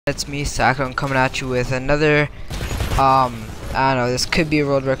It's me, Cyclone, coming at you with another, I don't know, this could be a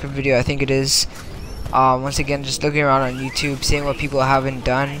world record video, I think it is. Once again, just looking around on YouTube, seeing what people haven't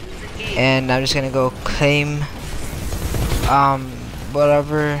done, and I'm just gonna go claim,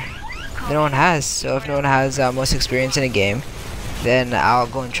 whatever no one has. So if no one has most experience in a game, then I'll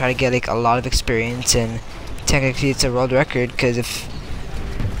go and try to get like a lot of experience, and technically it's a world record, because if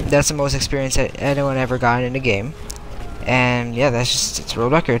that's the most experience that anyone ever gotten in a game. And yeah, it's a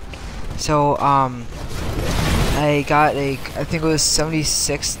world record. So I got like, I think it was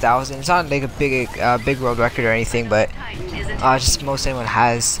 76,000. It's not like a big world record or anything, but just most anyone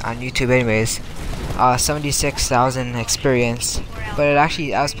has on YouTube anyways. 76,000 experience. But it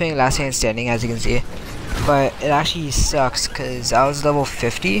actually, I was playing last man standing, as you can see, but it actually sucks because I was level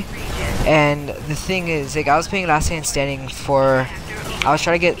 50, and the thing is, like, I was playing last man standing for, I was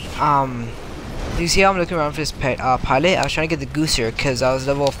trying to get you see how I'm looking around for this pilot? I was trying to get the Gooser because I was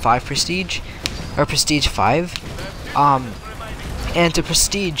level 5 prestige, or prestige 5. And to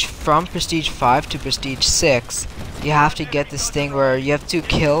prestige, from prestige 5 to prestige 6, you have to get this thing where you have to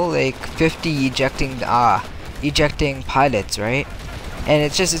kill like 50 ejecting pilots, right? And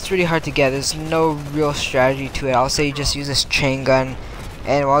it's really hard to get. There's no real strategy to it. I'll say you just use this chain gun,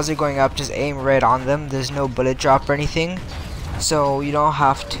 and while they're going up, just aim right on them. There's no bullet drop or anything, so you don't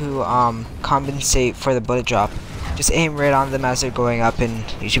have to compensate for the bullet drop. Just aim right on them as they're going up, and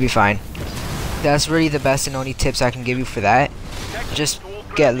you should be fine. That's really the best and only tips I can give you for that. Just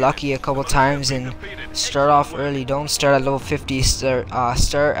get lucky a couple times and start off early. Don't start at level 50. Start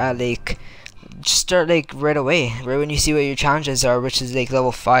at like, just start like right away, right when you see what your challenges are, which is like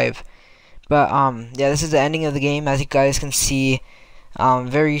level 5. But yeah, this is the ending of the game. As you guys can see,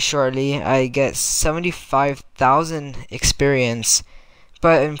 very shortly I get 75,000 experience,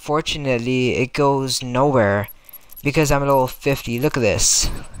 but unfortunately it goes nowhere because I'm at level 50. Look at this,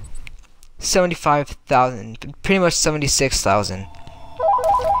 75,000, pretty much 76,000.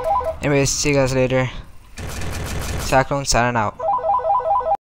 Anyways, see you guys later. Cyclone signing out.